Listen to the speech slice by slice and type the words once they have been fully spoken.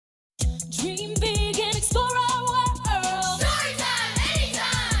Dream big and explore our world. Storytime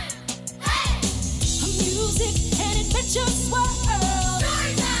anytime! Hey! A music and adventures world.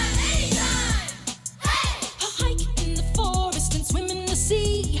 Storytime anytime! Hey! A hike in the forest and swim in the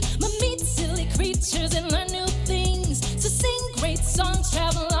sea. Meet silly creatures and learn new things. So sing great songs,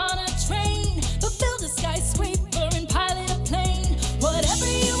 travel on a train, but build a skyscraper and pilot a plane. Whatever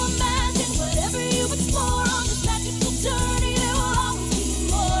you imagine, whatever you explore on this magical journey, there will always be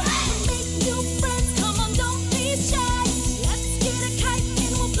more. Make new friends, come on, don't be shy. Let's get a kite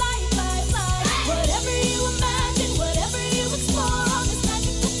and we'll fly, fly, fly. Whatever you imagine, whatever you explore on this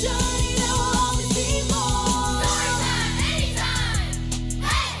magical journey, there will always be more. Storytime anytime!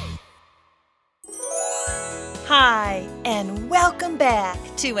 Hey! Hi, and welcome back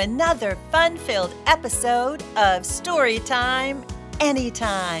to another fun-filled episode of Storytime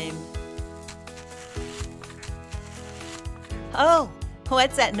Anytime. Oh,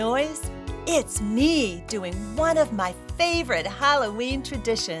 what's that noise? It's me doing one of my favorite Halloween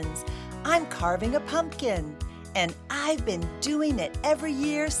traditions. I'm carving a pumpkin, and I've been doing it every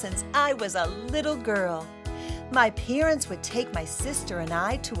year since I was a little girl. My parents would take my sister and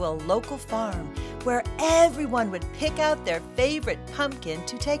I to a local farm where everyone would pick out their favorite pumpkin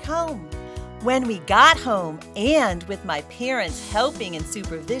to take home. When we got home, and with my parents helping and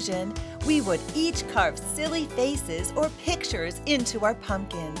supervision, we would each carve silly faces or pictures into our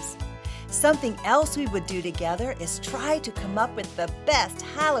pumpkins. Something else we would do together is try to come up with the best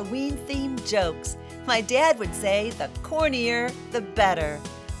Halloween-themed jokes. My dad would say the cornier, the better.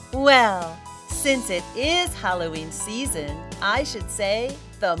 Well, since it is Halloween season, I should say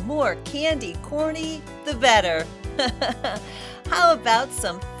the more candy corny, the better. How about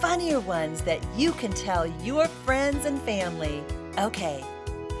some funnier ones that you can tell your friends and family? Okay,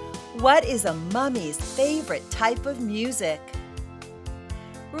 what is a mummy's favorite type of music?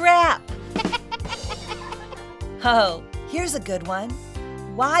 Rap. Oh, here's a good one.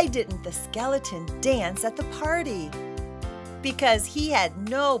 Why didn't the skeleton dance at the party? Because he had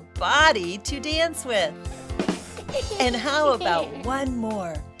no body to dance with. And how about one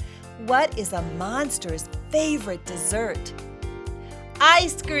more? What is a monster's favorite dessert?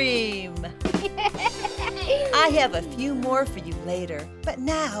 Ice cream! I have a few more for you later, but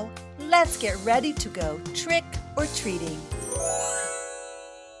now let's get ready to go trick or treating.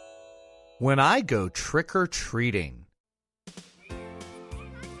 When I go trick-or-treating.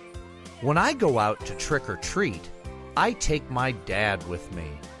 When I go out to trick-or-treat, I take my dad with me.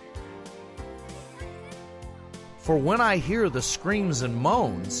 For when I hear the screams and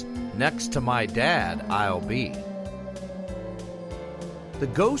moans, next to my dad I'll be. The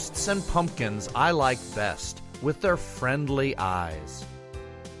ghosts and pumpkins I like best with their friendly eyes.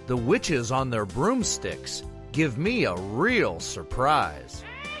 The witches on their broomsticks give me a real surprise.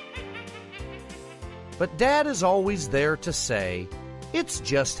 But Dad is always there to say, it's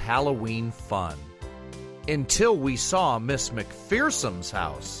just Halloween fun. Until we saw Miss McPherson's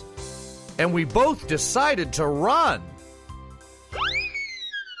house, and we both decided to run.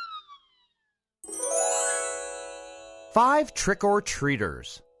 Five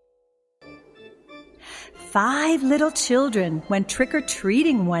trick-or-treaters. 5 little children went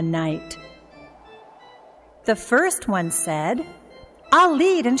trick-or-treating one night. The first one said, "I'll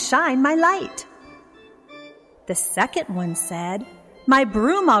lead and shine my light." The second one said, "My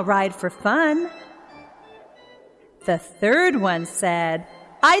broom I'll ride for fun." The third one said,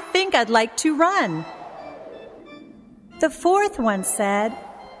 "I think I'd like to run." The fourth one said,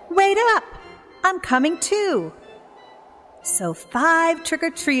 "Wait up, I'm coming too." So 5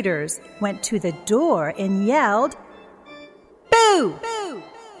 trick-or-treaters went to the door and yelled, "Boo! Boo!"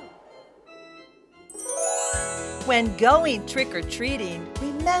 When going trick-or-treating,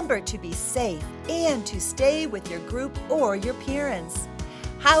 remember to be safe and to stay with your group or your parents.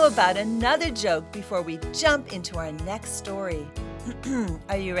 How about another joke before we jump into our next story?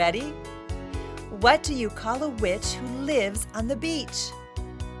 Are you ready? What do you call a witch who lives on the beach?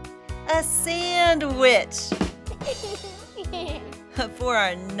 A sandwich. For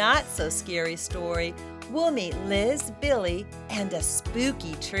our not-so-scary story, we'll meet Liz, Billy, and a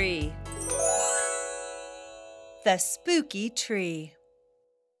spooky tree. The Spooky Tree.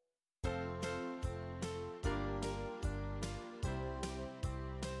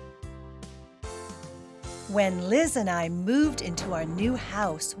 When Liz and I moved into our new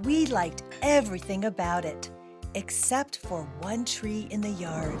house, we liked everything about it, except for one tree in the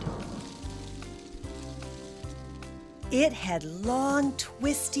yard. It had long,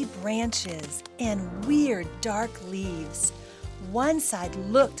 twisty branches and weird, dark leaves. One side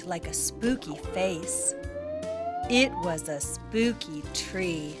looked like a spooky face. It was a spooky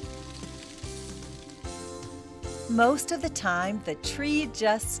tree. Most of the time, the tree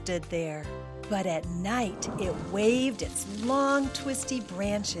just stood there. But at night, it waved its long, twisty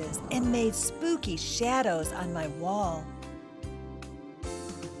branches and made spooky shadows on my wall.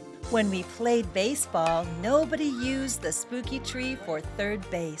 When we played baseball, nobody used the spooky tree for third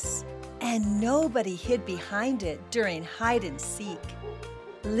base, and nobody hid behind it during hide and seek.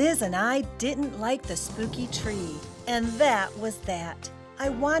 Liz and I didn't like the spooky tree, and that was that. I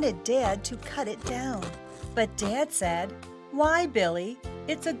wanted Dad to cut it down, but Dad said, "Why, Billy?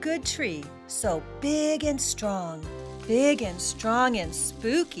 It's a good tree, so big and strong." Big and strong and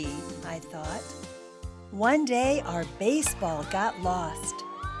spooky, I thought. One day, our baseball got lost.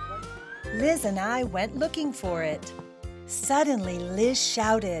 Liz and I went looking for it. Suddenly, Liz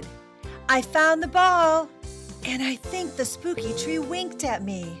shouted, "I found the ball!" And I think the spooky tree winked at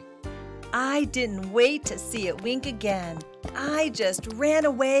me. I didn't wait to see it wink again. I just ran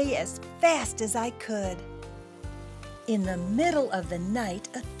away as fast as I could. In the middle of the night,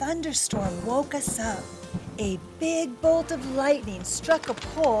 a thunderstorm woke us up. A big bolt of lightning struck a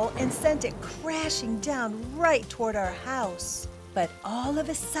pole and sent it crashing down right toward our house. But all of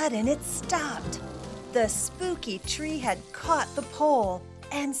a sudden, it stopped. The spooky tree had caught the pole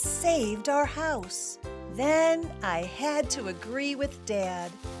and saved our house. Then I had to agree with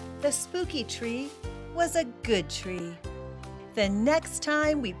Dad. The spooky tree was a good tree. The next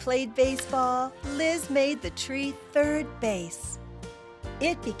time we played baseball, Liz made the tree third base.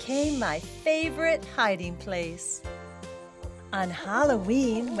 It became my favorite hiding place. On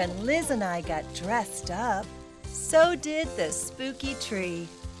Halloween, when Liz and I got dressed up, so did the spooky tree.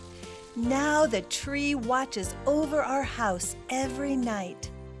 Now the tree watches over our house every night.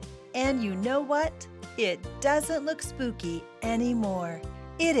 And you know what? It doesn't look spooky anymore.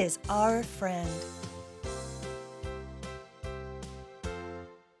 It is our friend.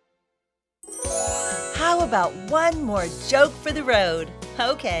 How about one more joke for the road?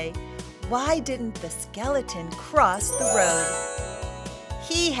 Okay, why didn't the skeleton cross the road?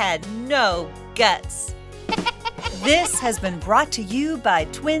 He had no guts. This has been brought to you by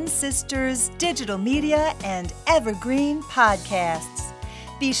Twin Sisters Digital Media and Evergreen Podcasts.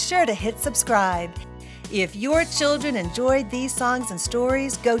 Be sure to hit subscribe. If your children enjoyed these songs and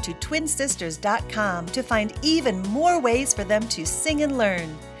stories, go to twinsisters.com to find even more ways for them to sing and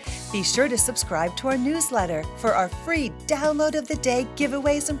learn. Be sure to subscribe to our newsletter for our free Download of the Day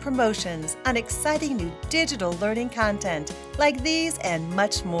giveaways and promotions on exciting new digital learning content like these and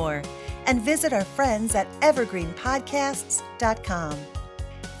much more. And visit our friends at evergreenpodcasts.com.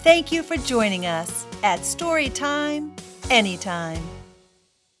 Thank you for joining us at Storytime Anytime.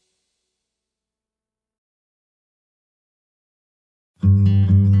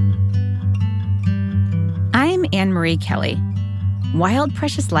 I'm Anne-Marie Kelly. Wild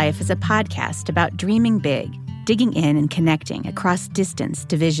Precious Life is a podcast about dreaming big, digging in and connecting across distance,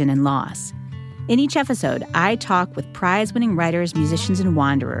 division, and loss. In each episode, I talk with prize-winning writers, musicians, and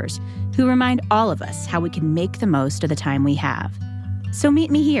wanderers who remind all of us how we can make the most of the time we have. So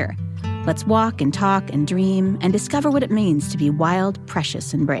meet me here. Let's walk and talk and dream and discover what it means to be wild,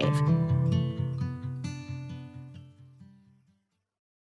 precious, and brave.